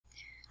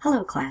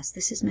Hello class,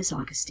 this is Miss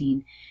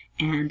Augustine,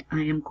 and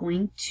I am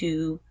going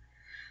to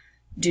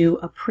do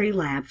a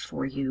pre-lab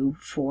for you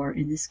for,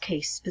 in this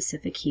case,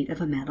 specific heat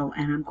of a metal,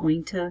 and I'm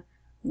going to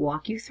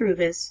walk you through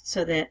this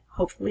so that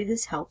hopefully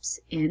this helps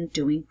in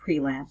doing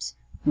pre-labs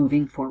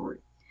moving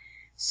forward.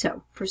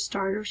 So, for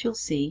starters, you'll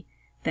see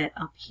that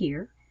up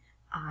here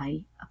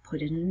I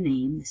put in a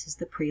name. This is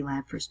the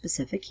pre-lab for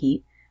specific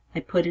heat. I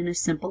put in a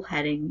simple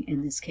heading,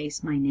 in this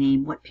case my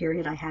name, what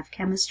period I have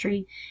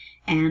chemistry,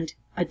 and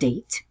a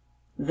date.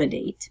 The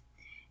date.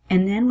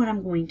 And then what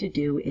I'm going to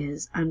do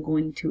is I'm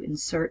going to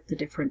insert the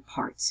different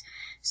parts.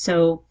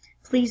 So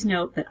please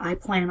note that I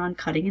plan on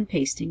cutting and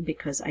pasting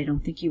because I don't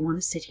think you want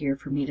to sit here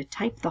for me to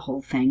type the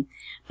whole thing,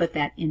 but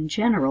that in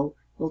general,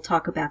 we'll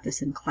talk about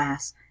this in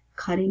class,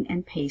 cutting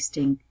and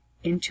pasting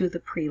into the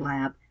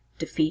pre-lab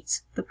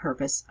defeats the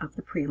purpose of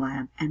the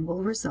pre-lab and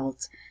will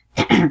result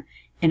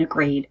in a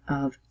grade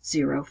of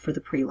 0 for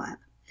the pre-lab.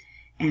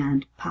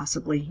 And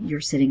possibly you're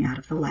sitting out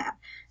of the lab.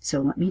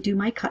 So let me do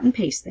my cut and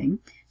paste thing.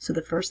 So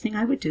the first thing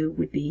I would do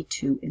would be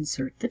to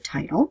insert the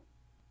title.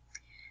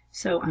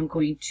 So I'm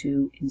going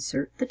to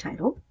insert the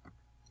title,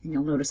 and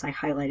you'll notice I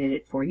highlighted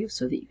it for you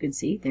so that you can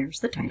see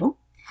there's the title.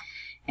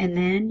 And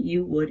then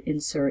you would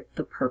insert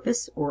the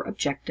purpose or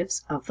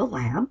objectives of the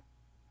lab.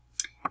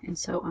 And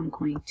so I'm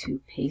going to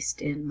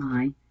paste in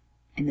my,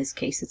 in this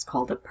case it's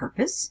called a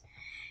purpose.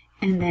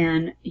 And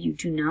then you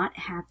do not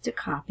have to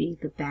copy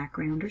the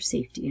background or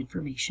safety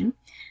information.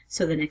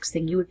 So the next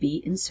thing you would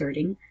be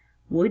inserting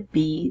would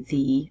be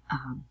the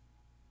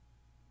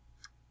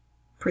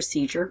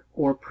procedure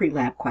or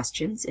pre-lab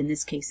questions. In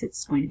this case,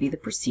 it's going to be the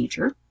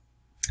procedure.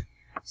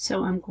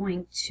 So I'm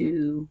going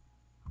to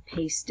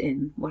paste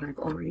in what I've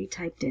already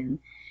typed in.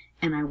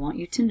 And I want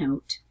you to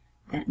note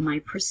that my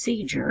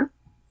procedure,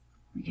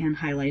 again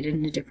highlighted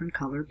in a different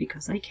color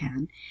because I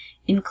can,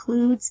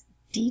 includes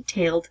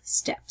detailed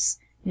steps.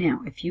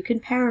 Now, if you can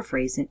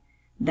paraphrase it,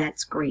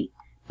 that's great,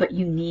 but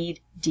you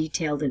need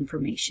detailed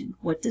information.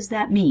 What does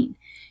that mean?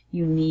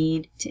 You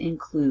need to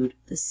include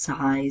the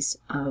size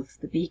of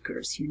the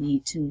beakers. You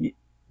need to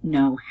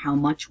know how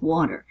much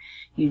water.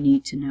 You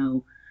need to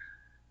know,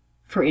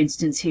 for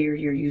instance, here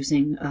you're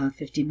using a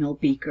 50 ml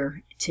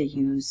beaker to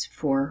use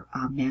for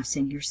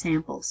massing your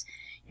samples.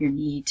 You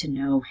need to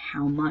know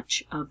how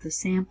much of the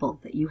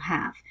sample that you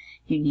have.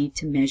 You need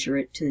to measure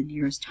it to the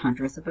nearest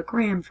hundredth of a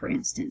gram, for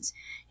instance.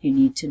 You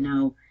need to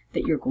know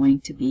that you're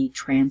going to be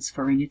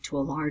transferring it to a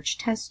large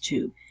test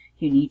tube.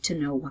 You need to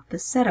know what the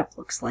setup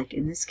looks like.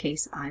 In this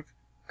case, I've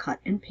cut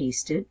and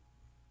pasted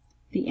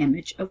the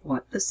image of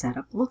what the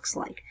setup looks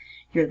like.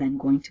 You're then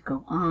going to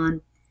go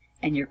on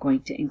and you're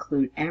going to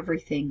include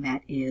everything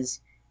that is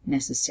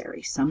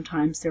necessary.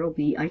 Sometimes there will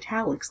be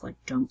italics like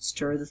don't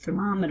stir the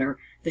thermometer,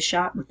 the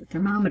shot with the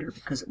thermometer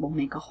because it will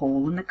make a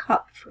hole in the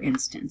cup, for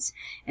instance.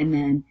 And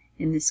then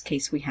in this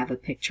case we have a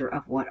picture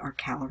of what our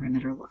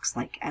calorimeter looks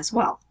like as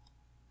well.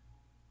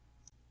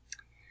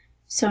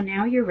 So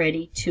now you're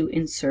ready to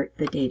insert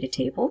the data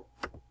table,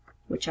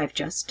 which I've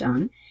just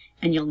done,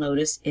 and you'll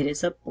notice it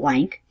is a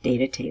blank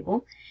data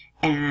table.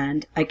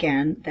 And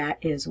again, that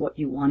is what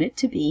you want it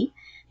to be,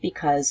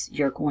 because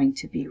you're going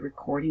to be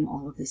recording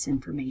all of this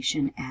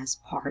information as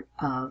part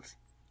of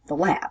the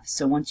lab.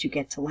 So once you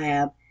get to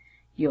lab,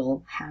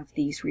 you'll have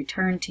these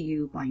returned to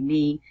you by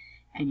me,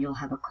 and you'll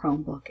have a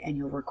Chromebook, and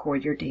you'll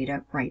record your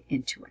data right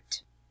into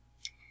it.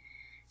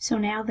 So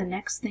now the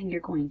next thing you're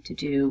going to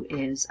do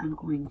is I'm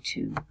going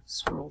to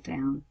scroll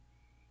down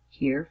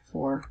here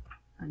for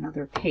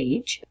another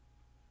page.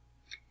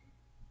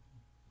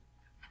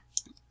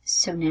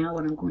 So now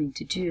what I'm going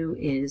to do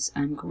is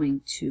I'm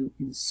going to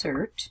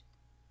insert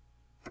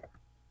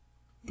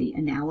the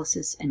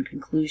analysis and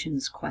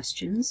conclusions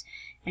questions,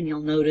 and you'll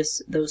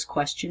notice those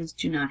questions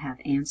do not have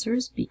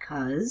answers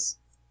because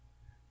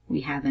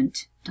we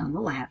haven't done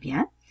the lab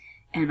yet,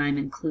 and I'm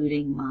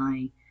including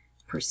my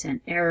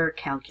 % error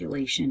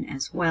calculation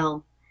as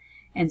well.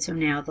 And so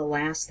now the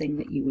last thing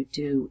that you would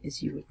do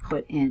is you would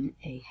put in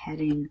a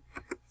heading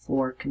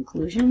for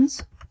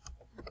conclusions.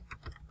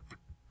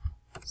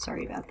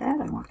 Sorry about that,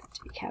 I want it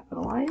to be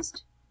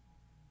capitalized.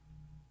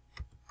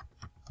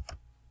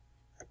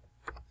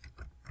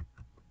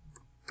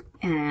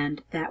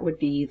 And that would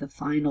be the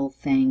final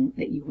thing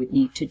that you would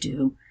need to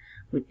do,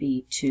 would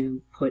be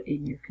to put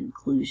in your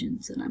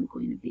conclusions. And I'm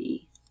going to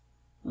be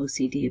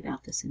OCD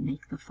about this and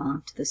make the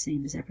font the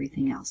same as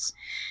everything else.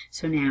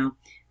 So now,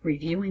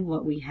 reviewing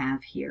what we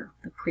have here,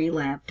 the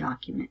pre-lab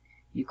document.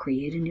 You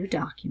create a new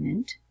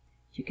document,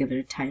 you give it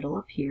a title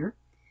up here,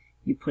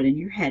 you put in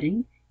your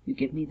heading, you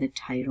give me the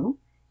title,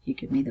 you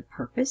give me the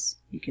purpose,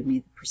 you give me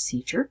the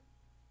procedure,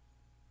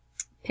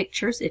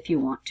 pictures if you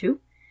want to,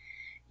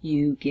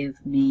 you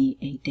give me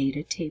a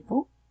data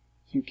table,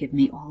 you give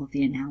me all of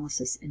the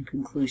analysis and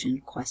conclusion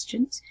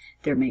questions.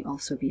 There may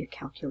also be a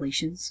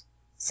calculations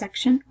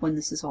section when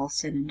this is all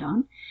said and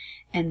done.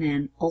 And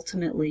then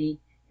ultimately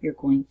you're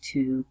going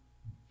to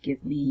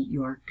give me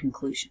your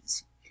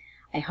conclusions.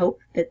 I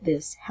hope that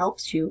this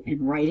helps you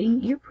in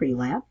writing your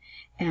pre-lab.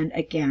 And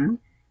again,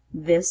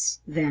 this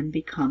then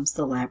becomes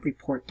the lab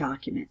report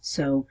document.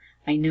 So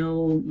I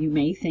know you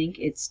may think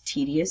it's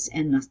tedious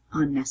and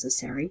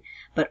unnecessary,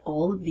 but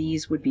all of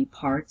these would be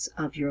parts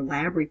of your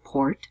lab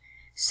report.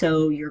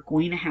 So you're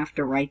going to have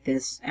to write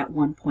this at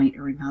one point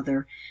or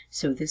another.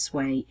 So this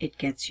way it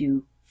gets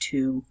you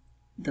to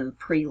the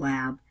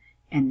pre-lab,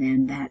 and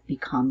then that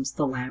becomes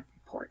the lab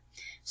report.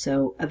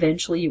 So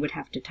eventually you would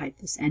have to type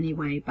this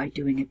anyway. By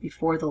doing it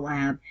before the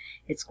lab,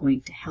 it's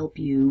going to help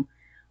you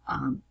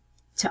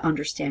to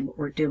understand what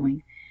we're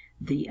doing.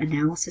 The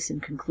analysis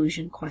and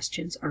conclusion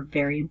questions are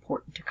very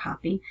important to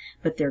copy,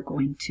 but they're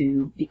going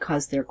to,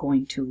 because they're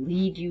going to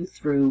lead you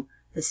through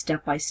the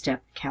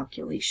step-by-step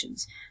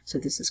calculations. So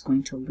this is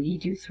going to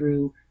lead you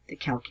through the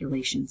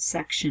calculations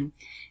section,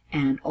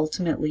 and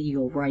ultimately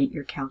you'll write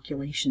your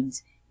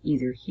calculations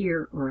either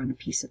here or on a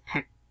piece of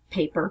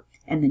paper,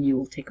 and then you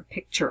will take a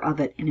picture of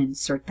it and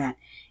insert that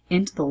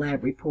into the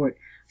lab report.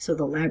 So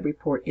the lab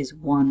report is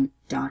one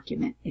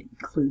document. It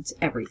includes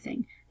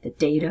everything: the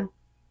data,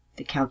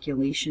 the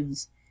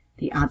calculations,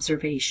 the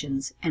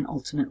observations, and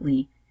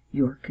ultimately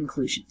your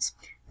conclusions.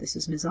 This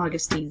is Ms.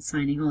 Augustine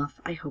signing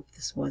off. I hope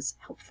this was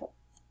helpful.